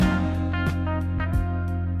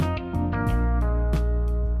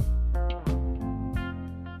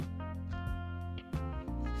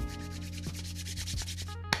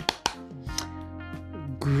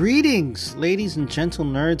Greetings, ladies and gentle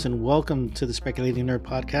nerds, and welcome to the Speculating Nerd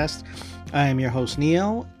Podcast. I am your host,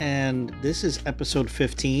 Neo, and this is episode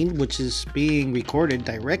 15, which is being recorded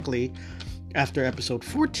directly after episode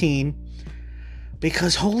 14,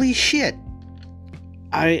 because holy shit,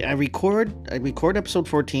 I record episode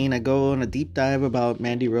 14, I go on a deep dive about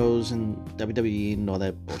Mandy Rose and WWE and all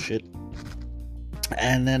that bullshit,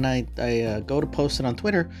 and then I go to post it on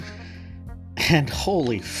Twitter, and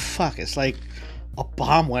holy fuck, it's like a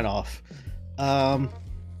bomb went off.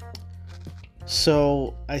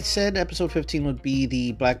 So I said episode 15 would be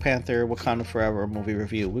the Black Panther Wakanda Forever movie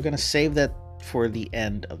review. We're going to save that for the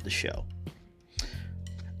end of the show.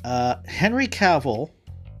 Henry Cavill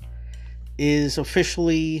is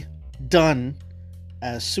officially done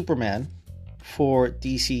as Superman for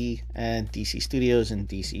DC and DC Studios and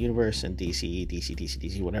DC Universe and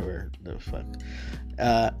DC, whatever the fuck.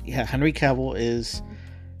 Henry Cavill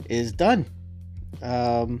is done.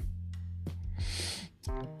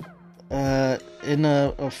 In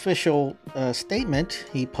an official statement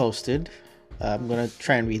he posted, I'm going to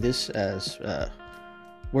try and read this as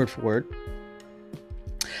word for word.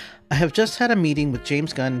 I have just had a meeting with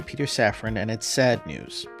James Gunn and Peter Safran, and it's sad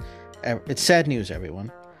news. It's sad news,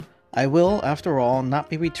 everyone. I will, after all, not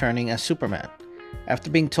be returning as Superman.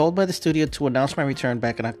 After being told by the studio to announce my return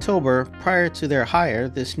back in October, prior to their hire,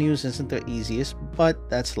 this news isn't the easiest, but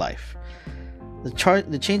that's life.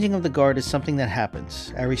 The changing of the guard is something that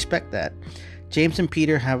happens. I respect that. James and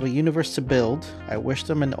Peter have a universe to build. I wish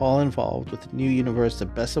them and all involved with the new universe the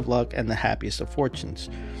best of luck and the happiest of fortunes.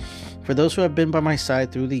 For those who have been by my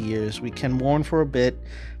side through the years, we can mourn for a bit,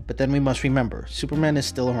 but then we must remember, Superman is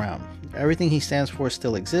still around. Everything he stands for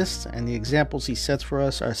still exists, and the examples he sets for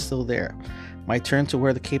us are still there. My turn to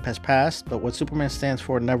wear the cape has passed, but what Superman stands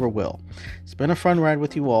for never will. It's been a fun ride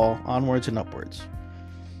with you all, onwards and upwards.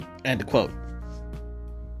 End quote.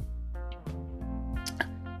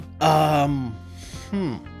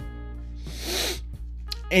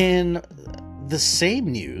 In the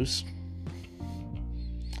same news,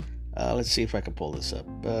 let's see if I can pull this up.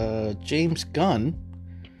 James Gunn,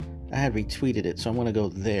 I had retweeted it, so I'm going to go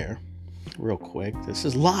there real quick. This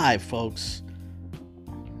is live, folks.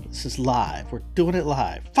 This is live. We're doing it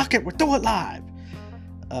live. Fuck it, we're doing it live.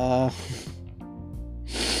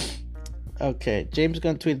 Okay, James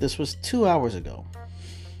Gunn tweeted, this was 2 hours ago.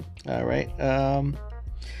 All right.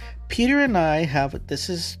 Peter and I have, this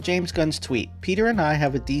is James Gunn's tweet. Peter and I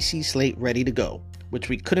have a DC slate ready to go, which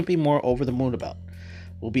we couldn't be more over the moon about.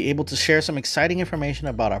 We'll be able to share some exciting information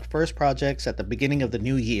about our first projects at the beginning of the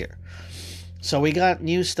new year. So we got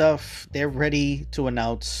new stuff. They're ready to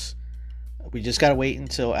announce. We just got to wait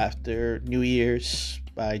until after New Year's.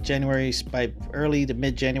 By early to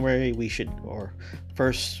mid-January, we should, or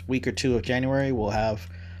first week or two of January, we'll have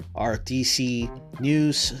our DC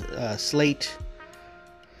news slate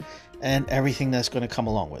and everything that's going to come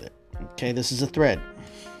along with it. Okay, this is a thread.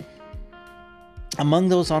 Among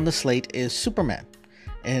those on the slate is Superman.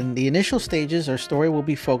 In the initial stages, our story will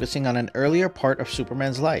be focusing on an earlier part of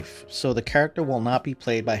Superman's life, so the character will not be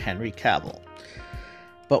played by Henry Cavill.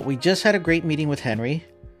 But we just had a great meeting with Henry,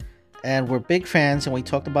 and we're big fans, and we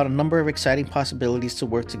talked about a number of exciting possibilities to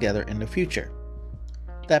work together in the future.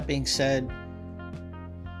 That being said,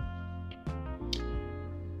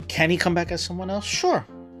 can he come back as someone else? Sure.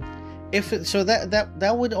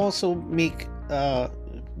 That would also make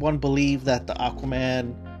one believe that the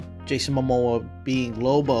Aquaman, Jason Momoa being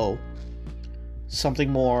Lobo, something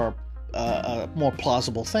more a more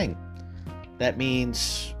plausible thing. That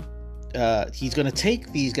means he's going to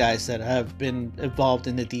take these guys that have been involved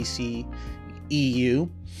in the DC EU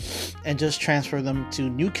and just transfer them to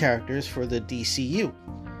new characters for the DCU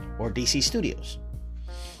or DC Studios.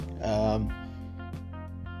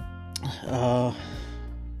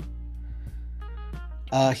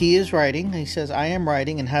 He is writing. He says, I am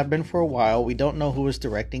writing and have been for a while. We don't know who is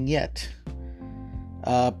directing yet.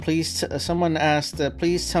 Someone asked,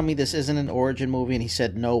 please tell me this isn't an origin movie, and he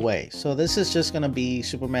said, no way. So this is just going to be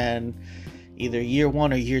Superman either year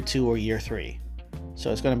 1 or year 2 or year 3.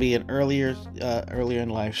 So it's going to be an earlier in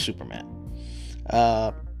life Superman.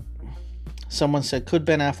 Someone said, could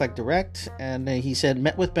Ben Affleck direct? And he said,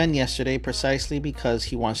 met with Ben yesterday precisely because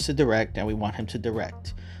he wants to direct and we want him to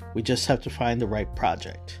direct. We just have to find the right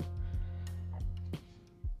project.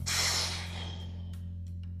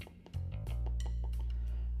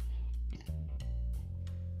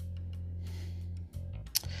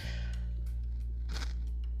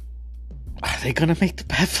 Are they gonna make the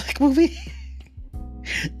Batfleck movie?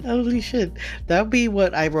 Holy shit. That would be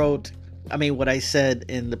what I wrote. I mean, what I said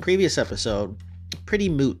in the previous episode. Pretty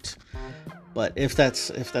moot. But if that's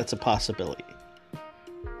a possibility.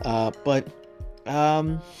 But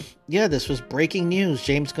yeah, this was breaking news.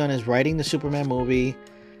 James Gunn is writing the Superman movie.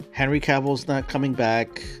 Henry Cavill's not coming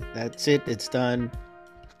back. That's it. It's done.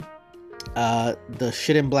 The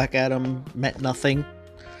shit in Black Adam meant nothing.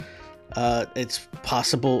 It's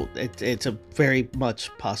possible. It's a very much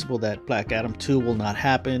possible that Black Adam 2 will not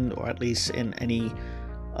happen, or at least in any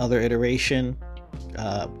other iteration.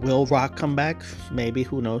 Will Rock come back? Maybe.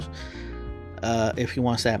 Who knows? If he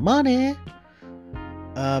wants that money.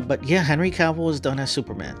 But yeah, Henry Cavill is done as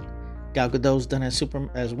Superman. Gal Gadot's done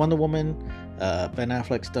as Wonder Woman. Ben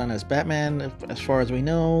Affleck's done as Batman, as far as we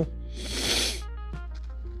know.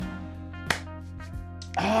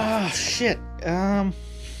 Shit. I'm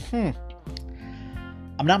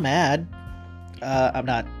not mad. I'm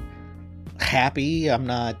not happy. I'm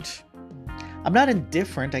not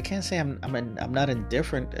indifferent. I can't say I'm not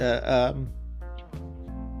indifferent.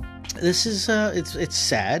 This is it's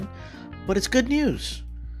sad, but it's good news.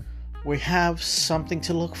 We have something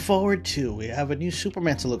to look forward to. We have a new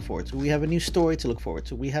Superman to look forward to. We have a new story to look forward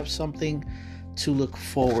to. We have something to look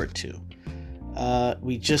forward to.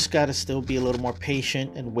 We just got to still be a little more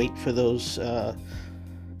patient and wait for those,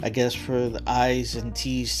 I guess, for the I's and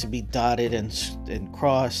T's to be dotted and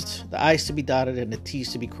crossed. The I's to be dotted and the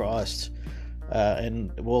T's to be crossed.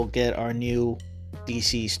 And we'll get our new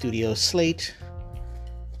DC Studios slate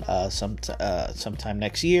sometime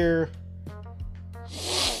next year.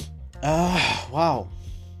 Wow,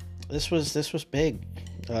 this was big.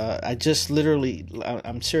 I just literally,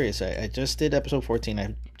 I'm serious. I just did episode 14.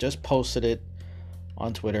 I just posted it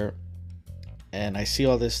on Twitter, and I see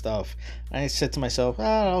all this stuff. And I said to myself,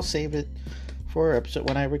 I'll save it for episode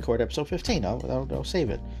when I record episode 15. I'll save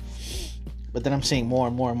it. But then I'm seeing more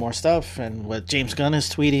and more and more stuff, and what James Gunn is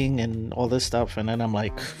tweeting and all this stuff, and then I'm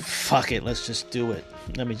like, fuck it, let's just do it.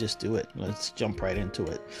 Let me just do it. Let's jump right into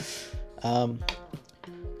it.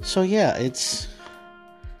 So yeah, it's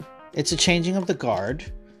a changing of the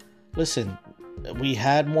guard. Listen, we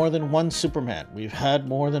had more than one Superman. We've had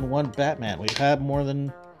more than one Batman. We've had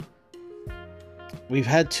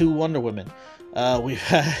two Wonder Women. We've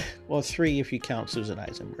had, well, three if you count Susan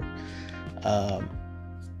Eisenberg.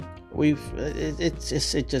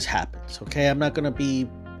 It just happens. Okay, I'm not gonna be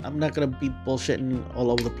bullshitting all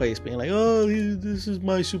over the place, being like, oh, this is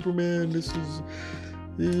my Superman. This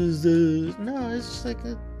is the no. It's just like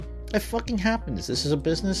it fucking happens. This is a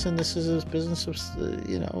business, and this is a business of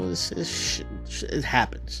it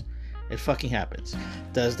happens. It fucking happens.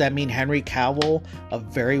 Does that mean Henry Cavill, a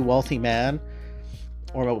very wealthy man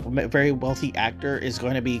or a very wealthy actor, is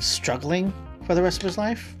going to be struggling for the rest of his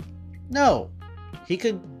life? No. He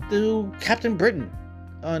could do Captain Britain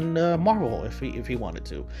on Marvel if he wanted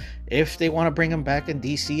to. If they want to bring him back in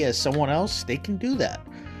DC as someone else, they can do that.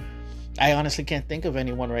 I honestly can't think of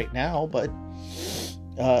anyone right now, but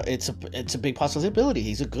it's a big possibility.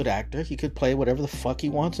 He's a good actor. He could play whatever the fuck he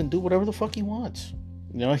wants and do whatever the fuck he wants.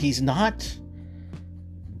 You know, he's not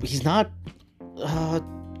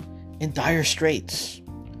in dire straits.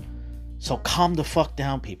 So calm the fuck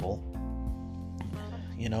down, people.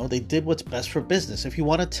 You know, they did what's best for business. If you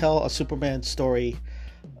want to tell a Superman story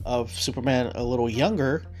of Superman a little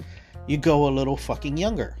younger, you go a little fucking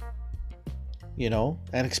younger. You know,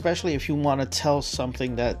 and especially if you want to tell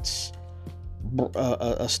something that's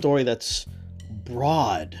a story that's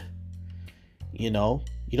broad. You know,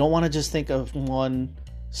 you don't want to just think of one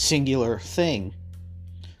singular thing,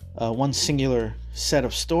 one singular set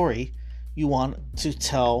of story. You want to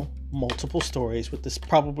tell multiple stories with this,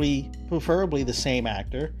 preferably the same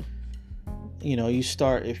actor. You know,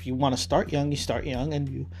 if you want to start young, you start young,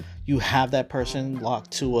 and you have that person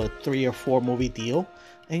locked to a 3 or 4 movie deal,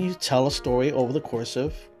 and you tell a story over the course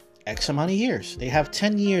of X amount of years. They have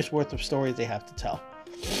 10 years worth of stories they have to tell.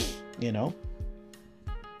 You know,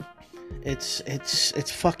 it's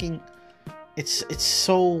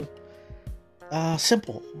so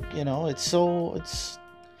simple. You know, it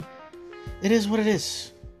is what it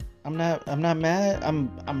is. I'm not mad.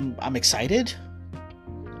 I'm excited.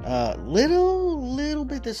 Little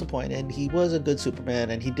bit disappointed. He was a good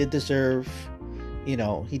Superman, and he did deserve,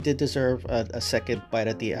 a second bite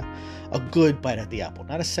at a good bite at the apple.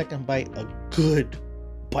 Not a second bite, a good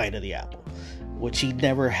bite of the apple, which he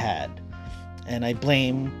never had. And I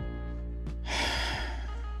blame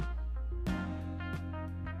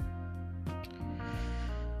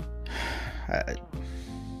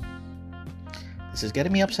this is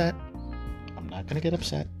getting me upset. I'm not gonna get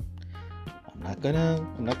upset. I'm not gonna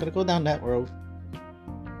go down that road.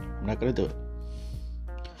 I'm not gonna do it.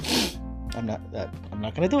 I'm not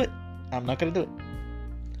gonna do it. I'm not gonna do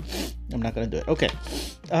it. Okay.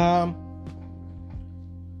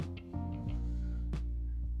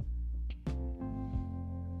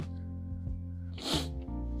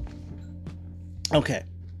 Okay.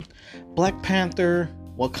 Black Panther,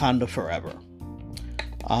 Wakanda Forever.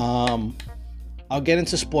 I'll get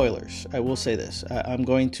into spoilers. I will say this. I'm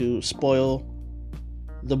going to spoil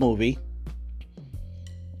the movie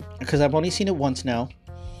because I've only seen it once now.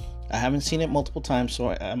 I haven't seen it multiple times,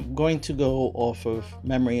 so I'm going to go off of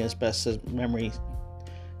memory as best as memory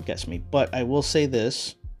gets me. But I will say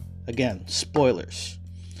this. Again, spoilers.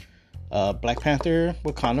 Black Panther,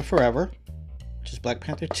 Wakanda Forever, which is Black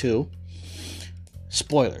Panther 2.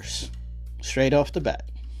 Spoilers. Straight off the bat.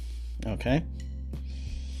 Okay?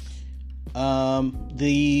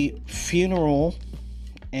 The funeral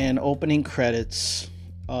and opening credits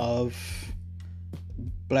of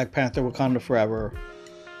Black Panther, Wakanda Forever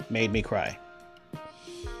made me cry.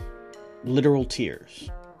 Literal tears.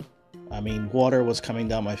 I mean, water was coming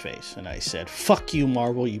down my face, and I said, "Fuck you,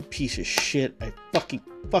 Marvel, you piece of shit. I fucking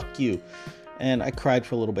fuck you." And I cried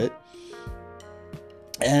for a little bit.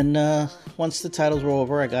 And once the titles were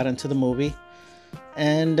over, I got into the movie,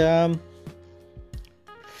 and I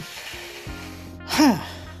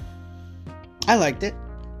liked it.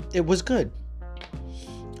 It was good.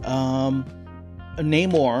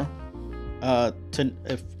 Namor.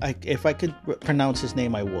 If I could pronounce his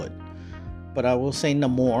name, I would. But I will say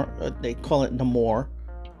Namor. They call it Namor.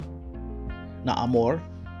 Naamor.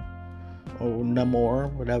 Or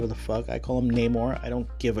Namor, whatever the fuck. I call him Namor. I don't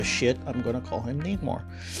give a shit. I'm going to call him Namor.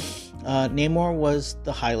 Namor was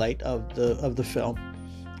the highlight of the film.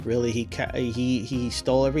 Really, he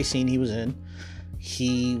stole every scene he was in.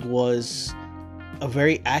 He was a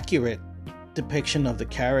very accurate depiction of the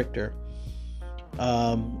character.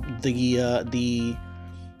 The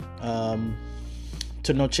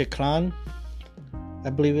Tenochtitlan, I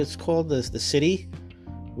believe it's called, the city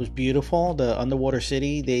was beautiful. The underwater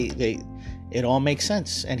city, it all makes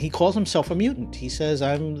sense. And he calls himself a mutant. He says,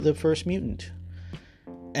 "I'm the first mutant."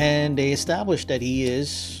 And they established that he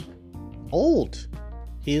is old.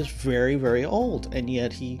 He is very, very old, and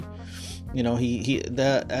yet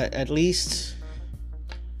at least,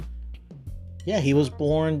 yeah, he was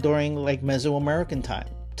born during like Mesoamerican time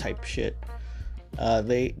type shit.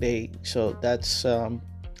 So that's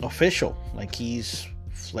official. Like he's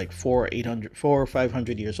like 400 or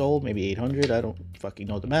 500 years old, maybe 800. I don't fucking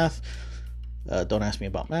know the math. Don't ask me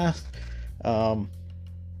about math.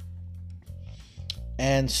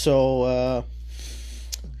 And so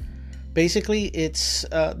basically, it's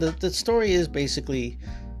the story is basically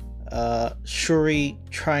Shuri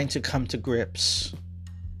trying to come to grips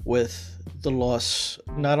with the loss,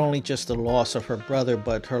 not only just the loss of her brother,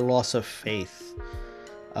 but her loss of faith.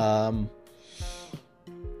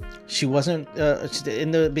 She wasn't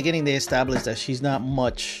in the beginning. They established that she's not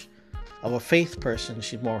much of a faith person.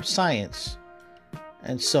 She's more science.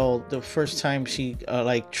 And so the first time she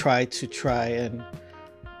tried and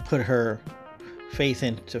put her faith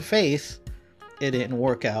into faith, it didn't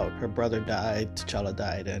work out. Her brother died, T'Challa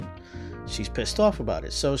died, and she's pissed off about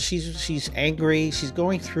it. So she's angry. She's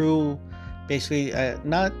going through basically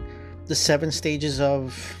not the 7 stages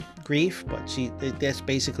of grief, but that's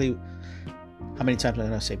basically, how many times am I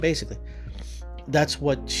going to say basically? That's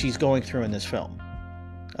what she's going through in this film.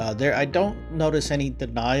 I don't notice any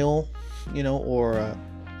denial, or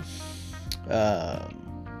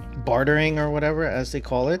bartering or whatever, as they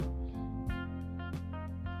call it.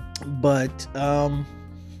 But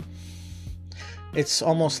it's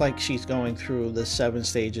almost like she's going through the 7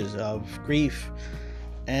 stages of grief,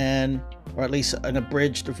 or at least an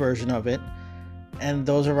abridged version of it, and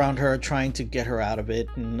those around her are trying to get her out of it.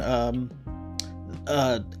 And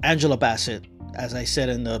Angela Bassett, as I said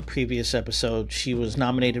in the previous episode, she was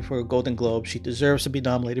nominated for a Golden Globe. She deserves to be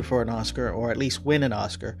nominated for an Oscar, or at least win an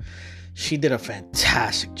Oscar. She did a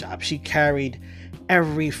fantastic job. She carried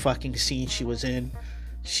every fucking scene she was in.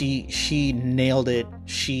 She nailed it.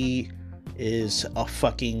 She is a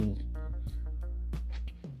fucking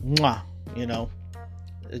mwah,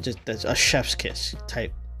 that's a chef's kiss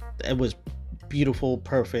type. It was beautiful,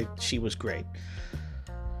 perfect. She was great.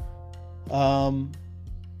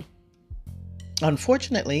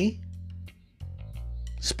 Unfortunately,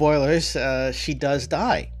 spoilers, she does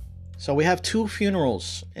die. So we have 2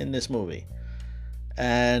 funerals in this movie,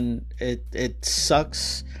 and it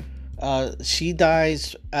sucks. She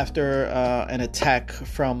dies after an attack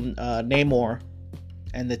from Namor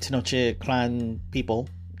and the Tenochtitlan people.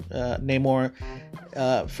 Namor,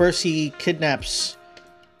 first he kidnaps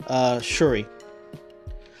Shuri.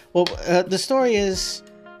 Well, the story is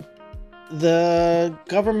the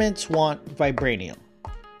governments want vibranium.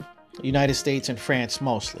 United States and France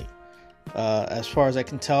mostly. As far as I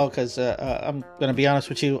can tell, because I'm going to be honest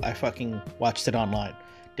with you, I fucking watched it online.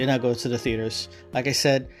 Did not go to the theaters. Like I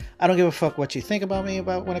said, I don't give a fuck what you think about me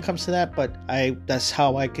about when it comes to that, but that's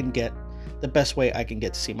how I can get the best way I can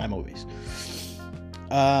get to see my movies.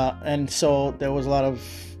 And so there was a lot of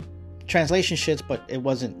translation shits, but it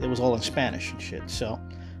was all in Spanish and shit. So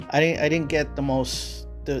I didn't get the most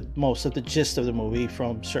of the gist of the movie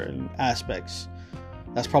from certain aspects.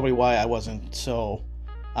 That's probably why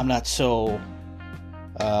I'm not so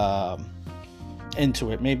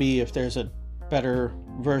into it. Maybe if there's a better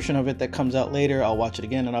version of it that comes out later, I'll watch it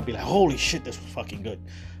again and I'll be like, holy shit, this was fucking good.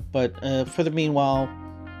 But for the meanwhile,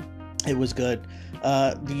 it was good.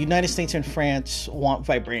 The United States and France want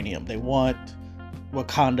vibranium. They want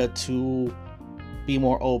Wakanda to be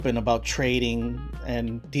more open about trading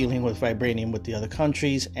and dealing with vibranium with the other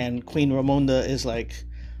countries. And Queen Ramonda is like,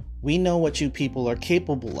 we know what you people are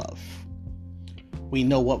capable of. We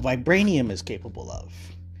know what vibranium is capable of.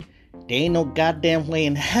 There ain't no goddamn way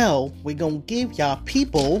in hell we gonna give y'all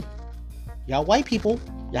people, y'all white people,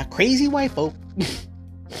 y'all crazy white folk,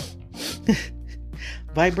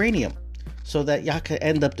 vibranium, so that y'all could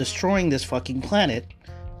end up destroying this fucking planet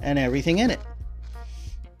and everything in it.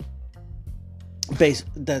 That's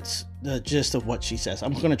the gist of what she says.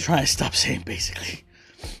 I'm gonna try and stop saying basically.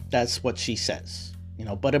 That's what she says,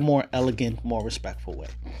 but a more elegant, more respectful way.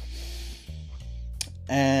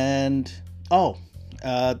 And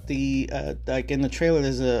like in the trailer,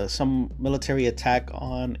 there's some military attack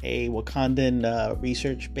on a Wakandan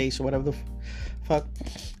research base or whatever the fuck.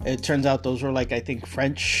 It turns out those were I think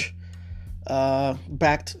French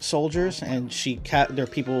backed soldiers, and their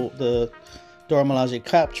people, the Dora Milaje,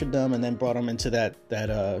 captured them and then brought them into that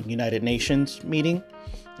United Nations meeting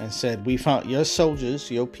and said, we found your soldiers,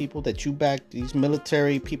 your people that you backed, these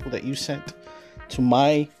military people that you sent to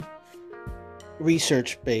my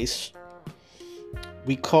research base.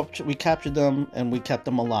 We captured them and we kept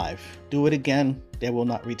them alive. Do it again, they will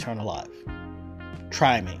not return alive.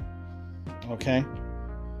 Try me. Okay?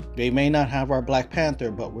 They may not have our Black Panther,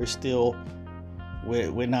 but we're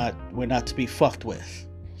not to be fucked with.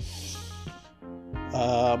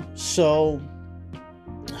 So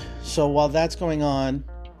while that's going on,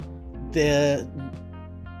 I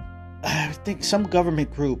think some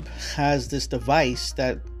government group has this device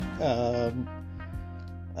that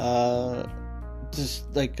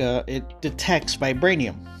it detects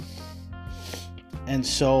vibranium. And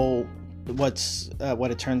so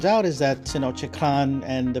what it turns out is that Tenochtitlan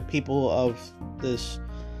and the people of this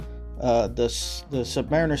the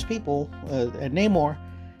Submariners people at Namor,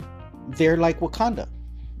 they're like Wakanda.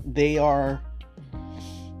 They are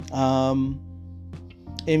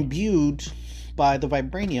imbued by the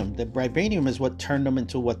vibranium. The vibranium is what turned them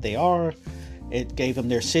into what they are. It gave them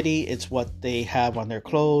their city. It's what they have on their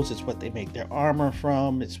clothes. It's what they make their armor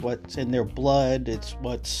from. It's what's in their blood. It's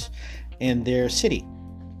what's in their city.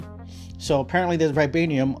 So apparently there's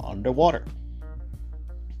vibranium underwater.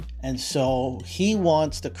 And so he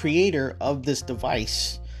wants the creator of this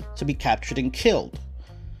device to be captured and killed.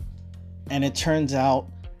 And it turns out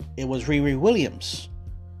it was Riri Williams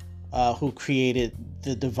who created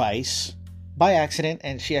the device by accident,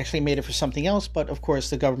 and she actually made it for something else, but of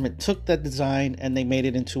course the government took that design and they made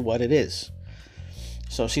it into what it is.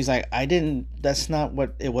 So she's like, that's not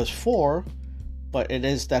what it was for, but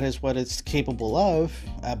that is what it's capable of,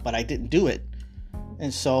 but I didn't do it.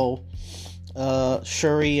 And so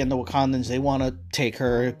Shuri and the Wakandans, they want to take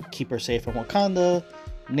her, keep her safe in Wakanda.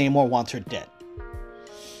 Namor wants her dead.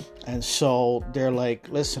 And so they're like,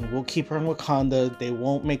 listen, we'll keep her in Wakanda. They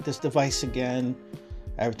won't make this device again.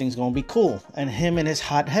 Everything's going to be cool. And him and his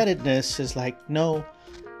hot-headedness is like, no,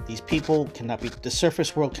 these people the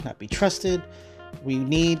surface world cannot be trusted. We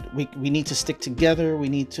need to stick together. We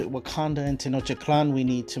need to, Wakanda and Tenochtitlan, we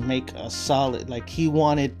need to make a solid, he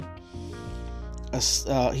wanted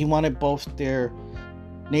both their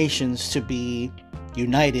nations to be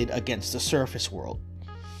united against the surface world.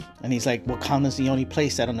 And he's like, Wakanda's the only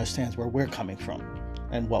place that understands where we're coming from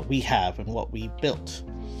and what we have and what we built.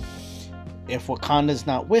 If Wakanda's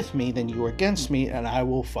not with me, then you are against me, and I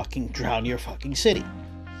will fucking drown your fucking city.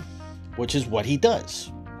 Which is what he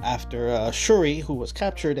does. After Shuri, who was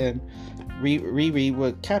captured, and Riri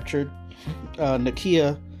was captured,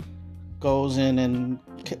 Nakia goes in and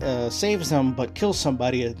saves them, but kills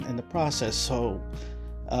somebody in the process. So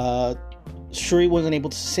Shuri wasn't able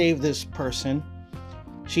to save this person.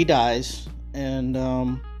 She dies, and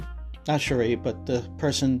not Shuri, but the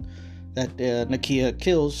person that Nakia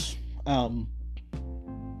kills,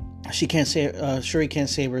 she can't save. Shuri can't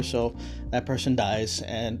save her, so that person dies,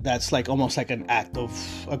 and that's almost like an act of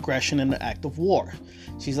aggression and an act of war.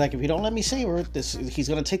 She's like, if you don't let me save her, he's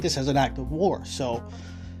gonna take this as an act of war. So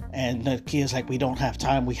And Nakia's like, we don't have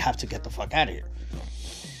time. We have to get the fuck out of here.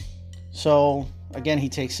 So, again, he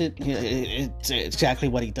takes it. It's exactly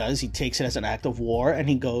what he does. He takes it as an act of war, and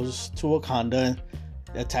he goes to Wakanda,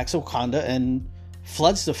 attacks Wakanda, and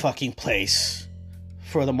floods the fucking place.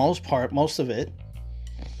 For the most part, most of it.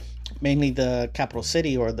 Mainly the capital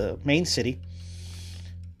city, or the main city.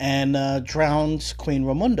 And drowns Queen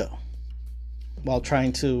Ramonda. While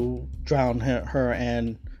trying to drown her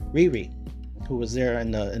and Riri, who was there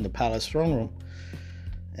in the palace throne room.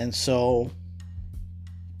 And so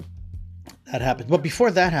that happens. But before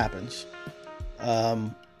that happens,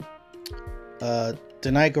 Danai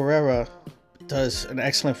Gurira does an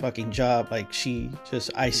excellent fucking job. Like, she just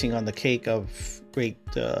icing on the cake of great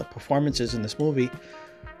performances in this movie.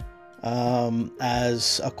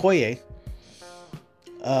 As Okoye,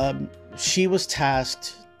 she was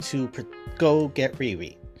tasked to go get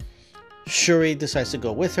Riri. Shuri decides to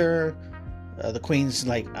go with her. The queen's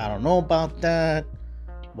like, I don't know about that.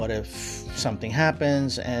 What if something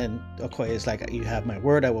happens? And Okoye is like, you have my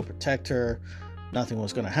word, I will protect her. Nothing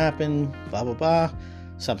was going to happen. Blah, blah, blah.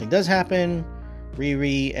 Something does happen.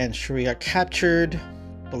 Riri and Shuri are captured.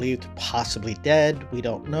 Believed possibly dead. We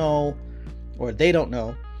don't know. Or they don't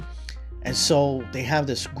know. And so they have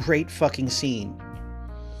this great fucking scene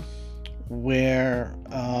where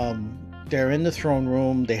they're in the throne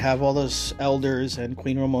room. They have all those elders and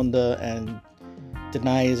Queen Ramonda, and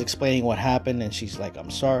Danai is explaining what happened, and she's like, I'm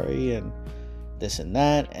sorry, and this and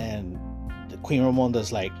that. And the Queen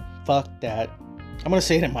Ramonda's like, fuck that. I'm going to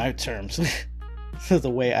say it in my terms. The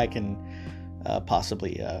way I can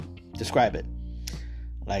possibly describe it.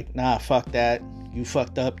 Like, nah, fuck that. You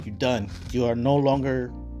fucked up. You done. You are no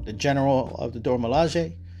longer the general of the Dora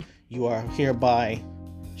Milaje. You are hereby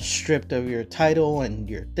stripped of your title and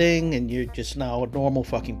your thing, and you're just now a normal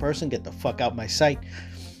fucking person. Get the fuck out my sight.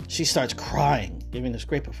 She starts crying, giving this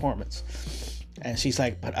great performance, and she's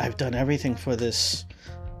like, but I've done everything for this.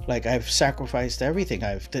 Like, I've sacrificed everything.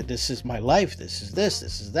 This is my life. This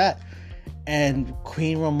is that. And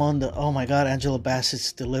Queen Ramonda, oh my god, Angela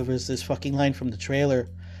Bassett delivers this fucking line from the trailer.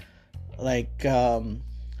 Like,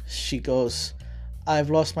 she goes, I've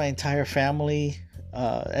lost my entire family.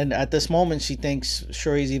 And at this moment, she thinks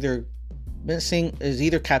Shuri's either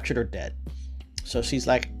captured or dead. So she's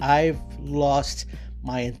like, I've lost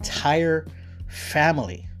my entire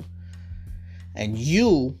family. And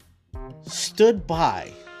you stood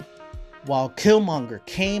by while Killmonger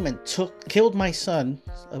came and killed my son,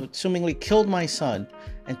 assumingly killed my son,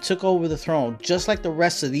 and took over the throne, just like the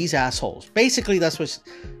rest of these assholes. Basically, that's what,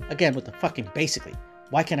 again, with the fucking basically.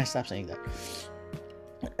 Why can't I stop saying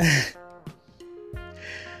that?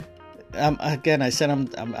 Again, I said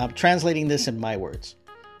I'm translating this in my words.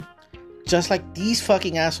 Just like these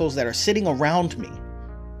fucking assholes that are sitting around me,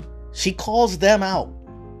 she calls them out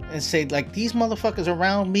and say, like, these motherfuckers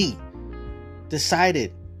around me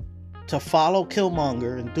decided to follow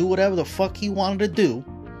Killmonger and do whatever the fuck he wanted to do.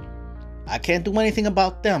 I can't do anything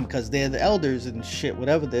about them because they're the elders and shit,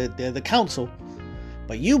 whatever. They're the council.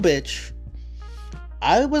 But you, bitch,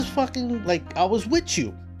 I was fucking, like, I was with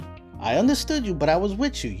you. I understood you, but I was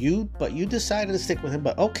with you. But you decided to stick with him.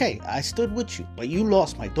 But okay, I stood with you. But you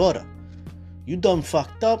lost my daughter. You done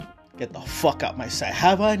fucked up. Get the fuck out my sight.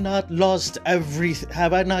 Have I not lost everything?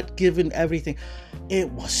 Have I not given everything? It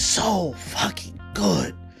was so fucking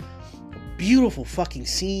good. Beautiful fucking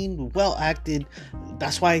scene. Well acted.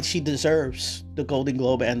 That's why she deserves the Golden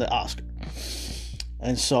Globe and the Oscar.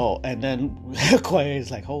 And then Okoye is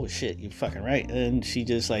like, holy shit, you fucking right. And she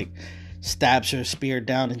just like stabs her spear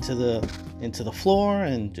down into the floor,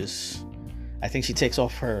 and just, I think she takes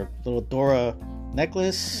off her little Dora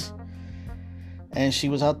necklace, and she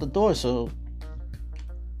was out the door. So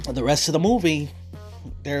the rest of the movie,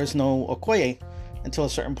 there's no Okoye until a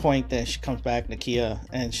certain point. Then she comes back, Nakia,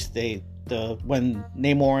 and when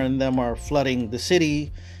Namor and them are flooding the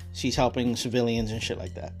city, she's helping civilians and shit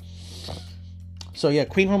like that. So yeah,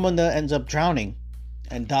 Queen Ramonda ends up drowning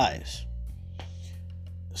and dies.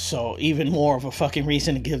 So even more of a fucking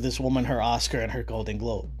reason to give this woman her Oscar and her Golden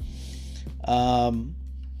Globe.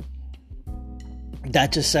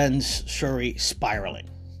 That just sends Shuri spiraling.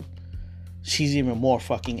 She's even more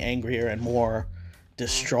fucking angrier and more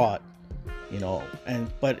distraught, you know.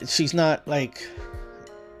 But she's not like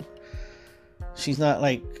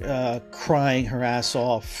crying her ass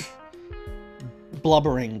off,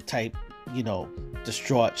 blubbering type, you know,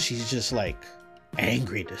 distraught. She's just like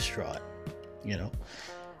angry distraught, you know.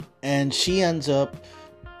 And she ends up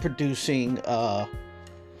producing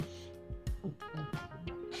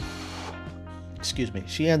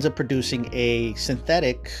she ends up producing a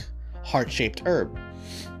synthetic heart-shaped herb.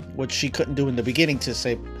 which she couldn't do in the beginning to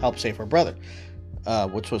help save her brother,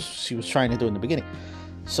 which she was trying to do in the beginning.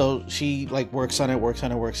 So she like works on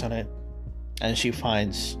it, and she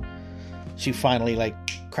finally like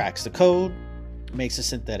cracks the code, makes a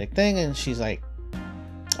synthetic thing, and she's like,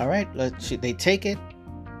 all right, they take it,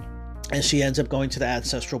 and she ends up going to the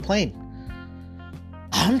ancestral plane.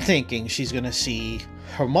 I'm thinking she's gonna see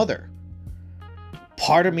her mother.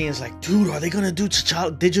 Part of me is like, dude, are they gonna do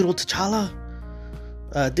digital T'Challa?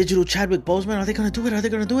 Digital Chadwick Boseman? Are they gonna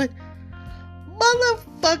do it?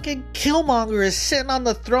 Motherfucking Killmonger is sitting on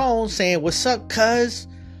the throne saying, what's up, cuz?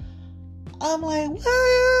 I'm like,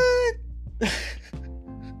 what?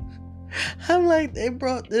 I'm like, they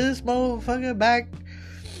brought this motherfucker back.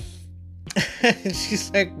 And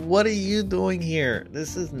she's like, what are you doing here?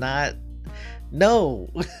 This is not... No.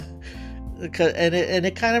 And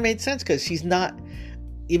it kind of made sense, because she's not...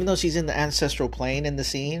 Even though she's in the ancestral plane in the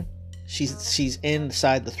scene, she's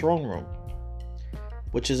inside the throne room,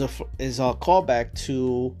 which is a callback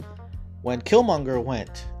to when Killmonger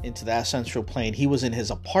went into the ancestral plane. He was in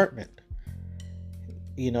his apartment.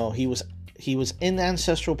 You know, he was in the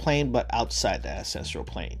ancestral plane, but outside the ancestral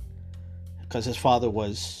plane, because his father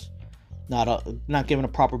was not given a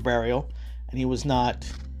proper burial, and he was not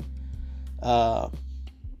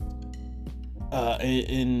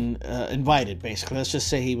invited. Basically, let's just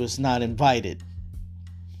say he was not invited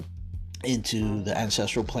into the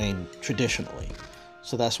ancestral plane traditionally.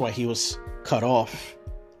 So that's why he was cut off.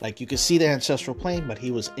 Like, you could see the ancestral plane, but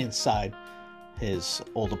he was inside his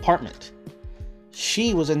old apartment.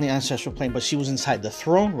 She was in the ancestral plane, but she was inside the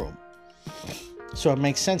throne room. So it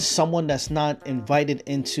makes sense. Someone that's not invited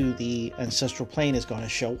into the ancestral plane is going to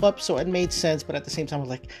show up. So it made sense. But at the same time, I was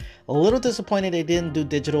like a little disappointed they didn't do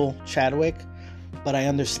digital Chadwick. But I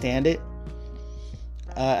understand it.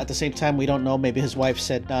 At the same time, we don't know. Maybe his wife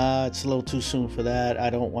said, nah, it's a little too soon for that. I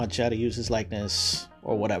don't want you to use his likeness,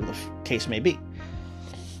 or whatever the case may be.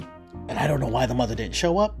 And I don't know why the mother didn't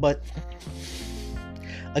show up. But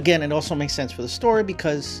again, it also makes sense for the story,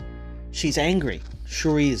 because she's angry.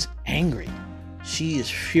 Shuri is angry. She is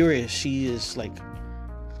furious. She is like,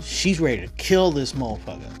 she's ready to kill this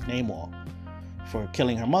motherfucker, Namor, for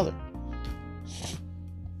killing her mother.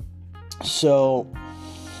 So,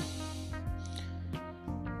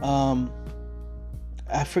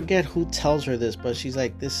 I forget who tells her this, but she's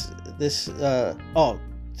like,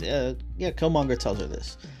 Killmonger tells her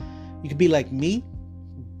this. You could be like me,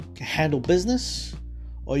 can handle business,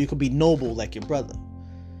 or you could be noble like your brother.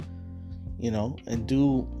 You know, and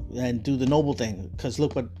do the noble thing, because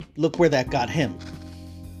look where that got him.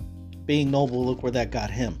 Being noble, look where that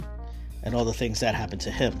got him, and all the things that happened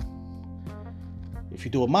to him. If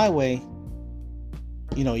you do it my way,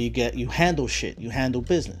 you know, you handle shit, you handle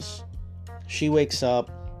business. She wakes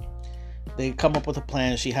up, they come up with a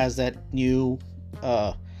plan. She has that new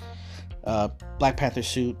Black Panther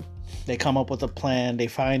suit. They come up with a plan. They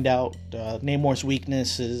find out Namor's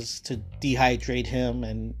weakness is to dehydrate him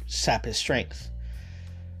and sap his strength,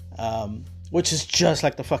 which is just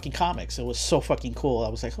like the fucking comics. It was so fucking cool. I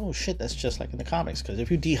was like, oh shit, that's just like in the comics. Because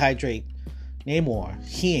if you dehydrate Namor,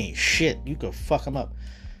 he ain't shit. You could fuck him up.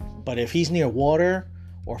 But if he's near water,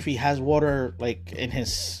 or if he has water like in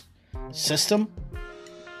his system,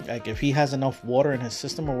 like if he has enough water in his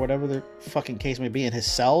system, or whatever the fucking case may be, in his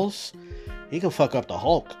cells, he could fuck up the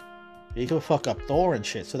Hulk. He could fuck up Thor and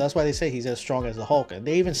shit. So that's why they say he's as strong as the Hulk. And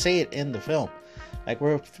they even say it in the film. Like,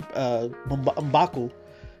 where M'Baku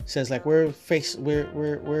says, like, we're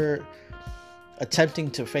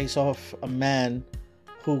attempting to face off a man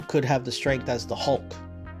who could have the strength as the Hulk.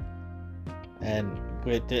 And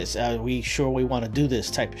with this, we want to do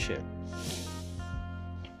this type of shit.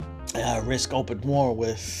 Risk open war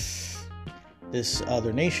with this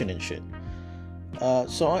other nation and shit.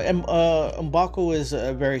 So M'Baku is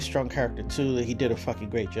a very strong character too. He did a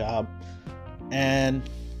fucking great job. And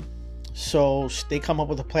so they come up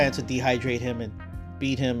with a plan to dehydrate him and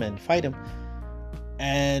beat him and fight him.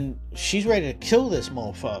 And she's ready to kill this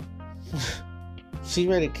motherfucker. She's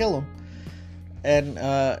ready to kill him. And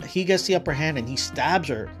he gets the upper hand and he stabs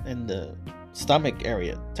her in the stomach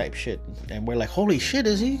area type shit. And we're like, holy shit,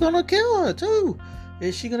 is he gonna kill her too?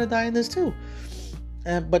 Is she gonna die in this too?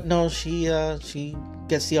 But no, she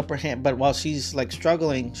gets the upper hand. But while she's like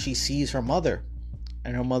struggling, she sees her mother.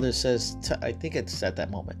 And her mother says, I think it's at that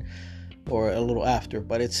moment, or a little after,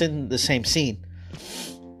 but it's in the same scene.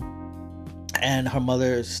 And her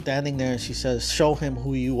mother is standing there and she says, show him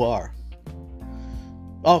who you are.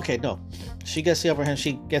 Okay, no. She gets the upper hand,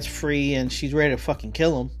 she gets free, and she's ready to fucking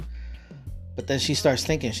kill him. But then she starts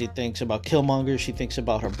thinking. She thinks about Killmonger. She thinks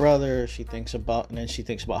about her brother. And then she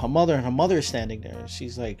thinks about her mother. And her mother is standing there. And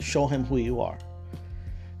she's like, show him who you are.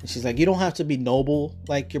 And she's like, you don't have to be noble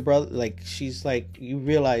like your brother. Like, she's like, you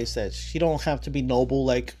realize that she don't have to be noble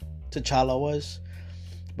like T'Challa was.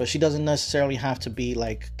 But she doesn't necessarily have to be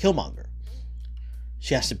like Killmonger.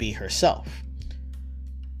 She has to be herself.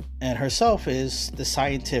 And herself is the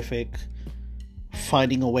scientific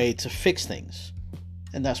finding a way to fix things.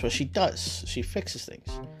 And that's what she does. She fixes things.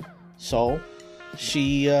 So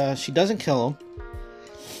she doesn't kill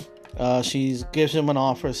him. She gives him an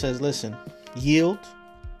offer, says, listen, yield.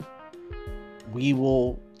 We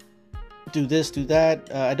will do this, do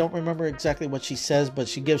that. I don't remember exactly what she says, but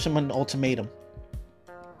she gives him an ultimatum.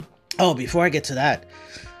 Oh, before I get to that,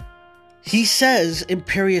 he says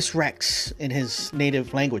Imperious Rex in his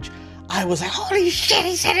native language. I was like, holy shit,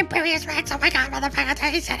 he said Imperious Rex. Oh my god,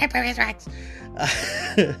 motherfucker, he said Imperious Rex.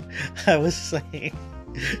 I was like,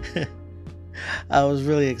 I was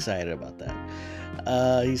really excited about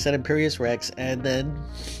that. He said Imperious Rex, and then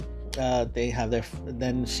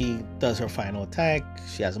then she does her final attack.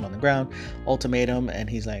 She has him on the ground, ultimatum, and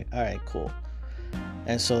he's like, all right, cool.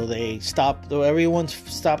 And so they stop, everyone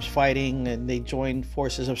stops fighting, and they join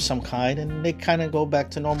forces of some kind, and they kind of go back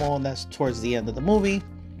to normal, and that's towards the end of the movie.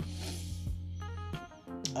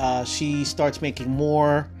 She starts making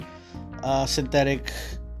more synthetic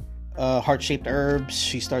heart-shaped herbs.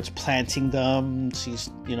 She starts planting them. She's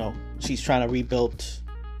trying to rebuild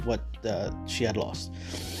what she had lost.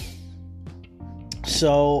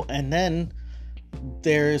 So, and then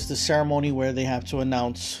there's the ceremony where they have to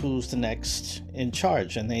announce who's the next in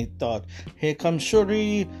charge. And they thought, here comes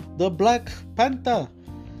Shuri, the Black Panther.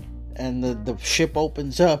 And the ship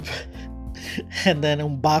opens up. And then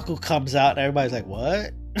M'Baku comes out, and everybody's like,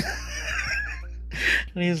 what?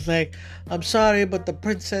 And he's like, I'm sorry, but the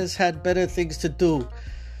princess had better things to do.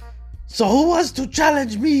 So who wants to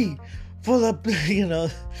challenge me for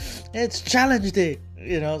the, it's challenge day,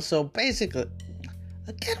 so basically,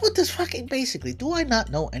 again with this fucking basically, do I not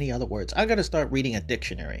know any other words? I gotta start reading a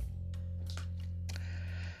dictionary.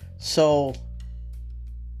 So,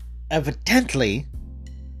 evidently,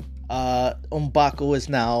 M'Baku is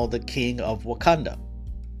now the king of Wakanda.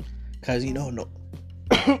 Because,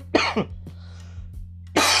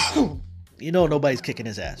 nobody's kicking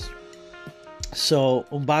his ass. So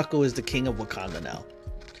M'Baku is the king of Wakanda now.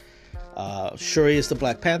 Shuri is the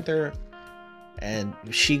Black Panther, and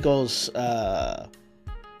she goes.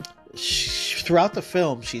 Throughout the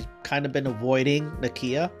film, she's kind of been avoiding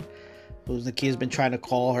Nakia. Nakia's been trying to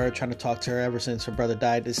call her, trying to talk to her ever since her brother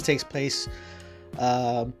died. This takes place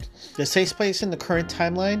in the current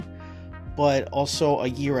timeline, but also a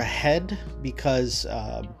year ahead because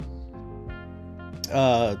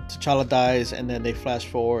T'Challa dies, and then they flash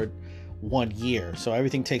forward 1 year. So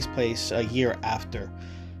everything takes place a year after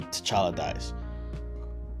T'Challa dies.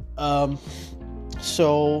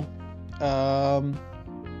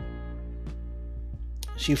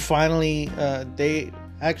 She finally, they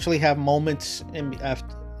actually have moments in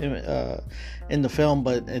the film,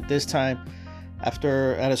 but at this time, at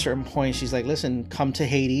a certain point, she's like, listen, come to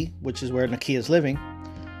Haiti, which is where Nakia is living,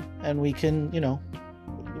 and we can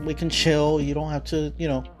chill. You don't have to,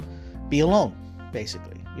 be alone,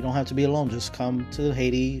 basically. You don't have to be alone. Just come to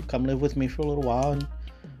Haiti, come live with me for a little while, and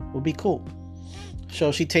we'll be cool.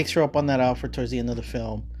 So she takes her up on that offer towards the end of the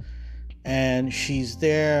film. And she's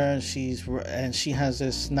there, and she has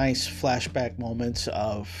this nice flashback moments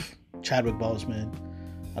of Chadwick Boseman.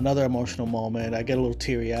 Another emotional moment. I get a little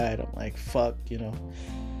teary-eyed. I'm like, fuck,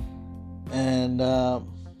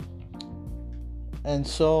 And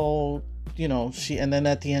so, and then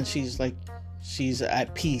at the end, she's like, she's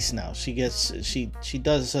at peace now. She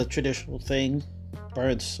does a traditional thing,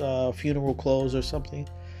 burns funeral clothes or something.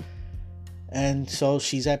 And so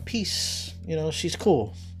she's at peace. She's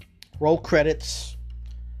cool. Roll credits.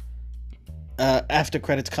 After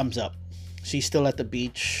credits comes up. She's still at the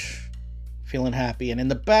beach, feeling happy. And in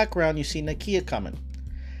the background, you see Nakia coming.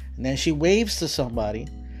 And then she waves to somebody,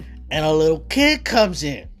 and a little kid comes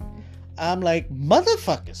in. I'm like,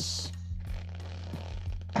 motherfuckers,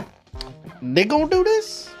 they gonna do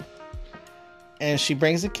this? And she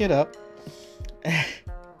brings the kid up, and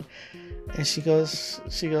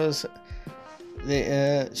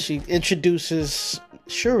she introduces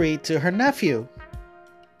Shuri to her nephew.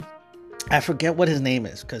 I forget what his name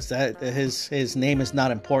is, because his name is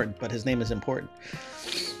not important, but his name is important.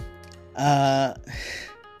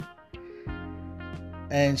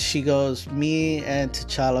 And she goes, me and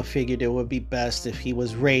T'Challa figured it would be best if he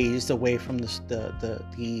was raised away from the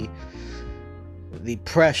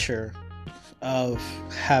pressure of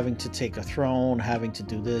having to take a throne, having to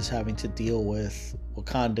do this, having to deal with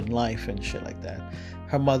Wakandan life and shit like that.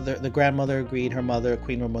 Her mother, the grandmother agreed, her mother,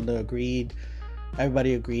 Queen Ramonda agreed,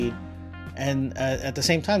 everybody agreed. And at the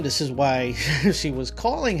same time, this is why she was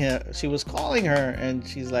calling her, and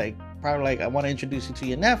she's like, probably like, I want to introduce you to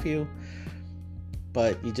your nephew,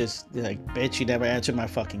 but you just, like, bitch, you never answered my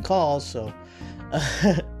fucking calls, so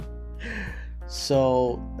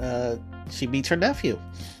she meets her nephew.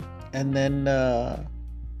 And then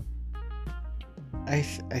I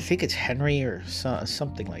think it's Henry or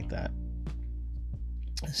something like that.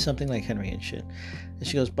 Something like Henry and shit. And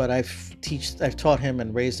she goes, but I've taught him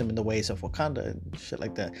and raised him in the ways of Wakanda and shit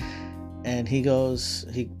like that. And he goes,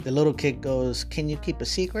 the little kid goes, can you keep a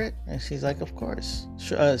secret? And she's like, of course.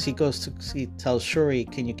 He tells Shuri,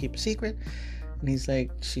 can you keep a secret? And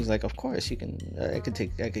she's like, of course you can. I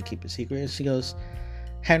could keep a secret. And she goes,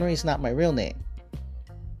 Henry's not my real name.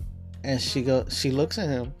 And she looks at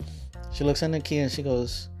him. She looks at the kid and she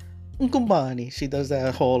goes, Nkumbani. She does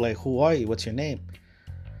that whole, like, who are you? What's your name?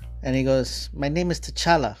 And he goes, my name is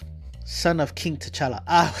T'Challa, son of King T'Challa.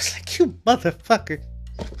 I was like, you motherfucker.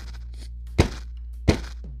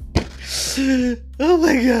 Oh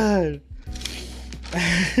my god.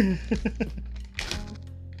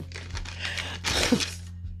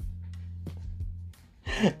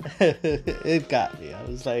 It got me. I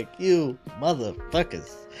was like, you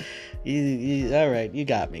motherfuckers. You all right, you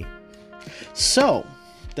got me. So,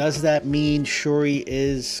 does that mean Shuri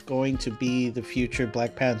is going to be the future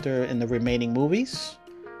Black Panther in the remaining movies?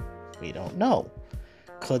 We don't know.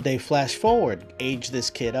 Could they flash forward, age this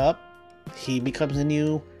kid up? He becomes the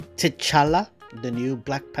new T'Challa, the new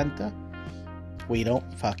Black Panther? We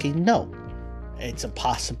don't fucking know. It's a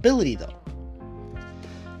possibility, though.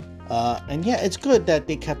 And yeah, it's good that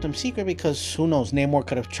they kept him secret, because who knows, Namor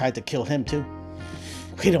could have tried to kill him too.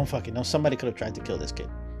 We don't fucking know. Somebody could have tried to kill this kid.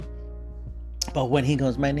 But when he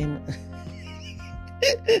goes, my name...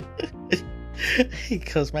 he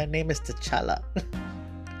goes, my name is T'Challa,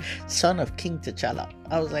 son of King T'Challa.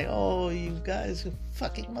 I was like, oh, you guys, you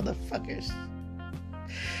fucking motherfuckers.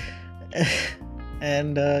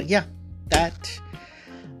 And yeah, that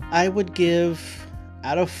I would give,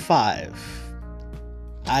 out of 5,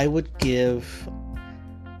 I would give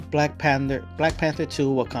Black Panther 2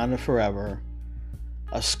 Wakanda Forever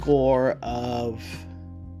a score of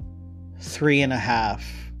 3.5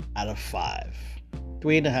 out of 5.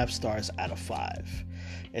 3.5 stars out of 5.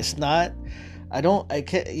 It's not, I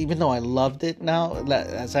can't, even though I loved it now,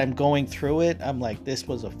 as I'm going through it, I'm like, this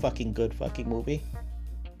was a fucking good fucking movie.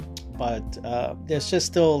 But there's just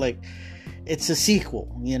still, like, it's a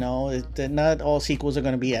sequel, you know. Not all sequels are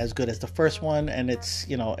going to be as good as the first one, and it's,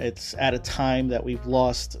 you know, it's at a time that we've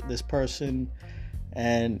lost this person,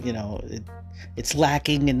 and, you know, it's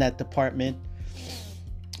lacking in that department.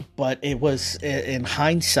 But it was, in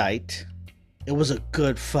hindsight, it was a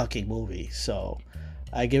good fucking movie. So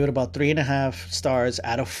I give it about 3.5 stars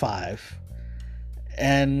out of 5.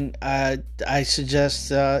 And I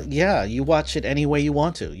suggest, yeah, you watch it any way you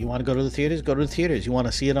want to. You want to go to the theaters? Go to the theaters. You want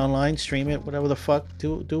to see it online? Stream it? Whatever the fuck.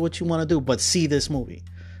 Do what you want to do. But see this movie.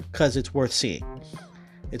 Because it's worth seeing.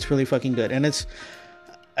 It's really fucking good. And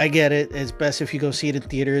I get it. It's best if you go see it in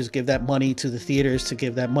theaters. Give that money to the theaters, to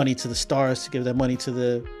give that money to the stars, to give that money to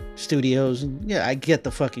the studios. And yeah, I get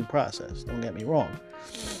the fucking process. Don't get me wrong.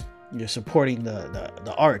 You're supporting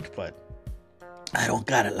the art, but I don't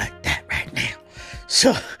got it like that right now.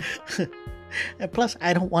 So, and plus,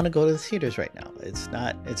 I don't want to go to the theaters right now. I'm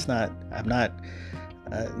not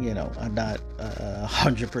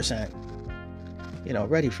 100%,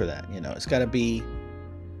 ready for that. It's got to be,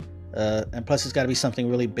 and plus it's got to be something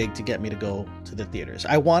really big to get me to go to the theaters.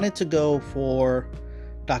 I wanted to go for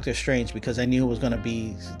Doctor Strange because I knew there was going to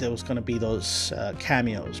be those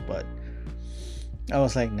cameos, but I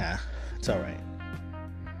was like, nah, it's all right.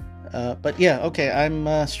 But yeah, okay,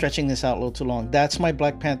 I'm stretching this out a little too long. That's my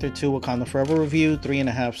Black Panther 2 Wakanda Forever review.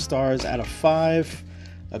 3.5 stars out of 5.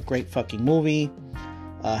 A great fucking movie.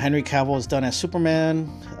 Henry Cavill is done as Superman.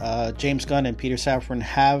 James Gunn and Peter Safran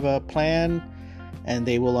have a plan, and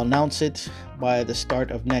they will announce it by the start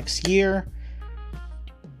of next year.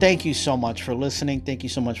 Thank you so much for listening. Thank you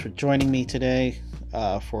so much for joining me today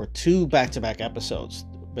for 2 back-to-back episodes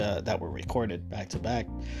that were recorded back-to-back.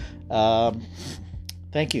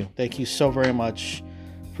 Thank you. Thank you so very much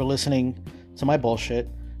for listening to my bullshit.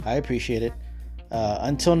 I appreciate it.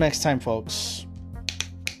 Until next time, folks.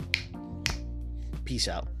 Peace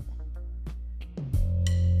out.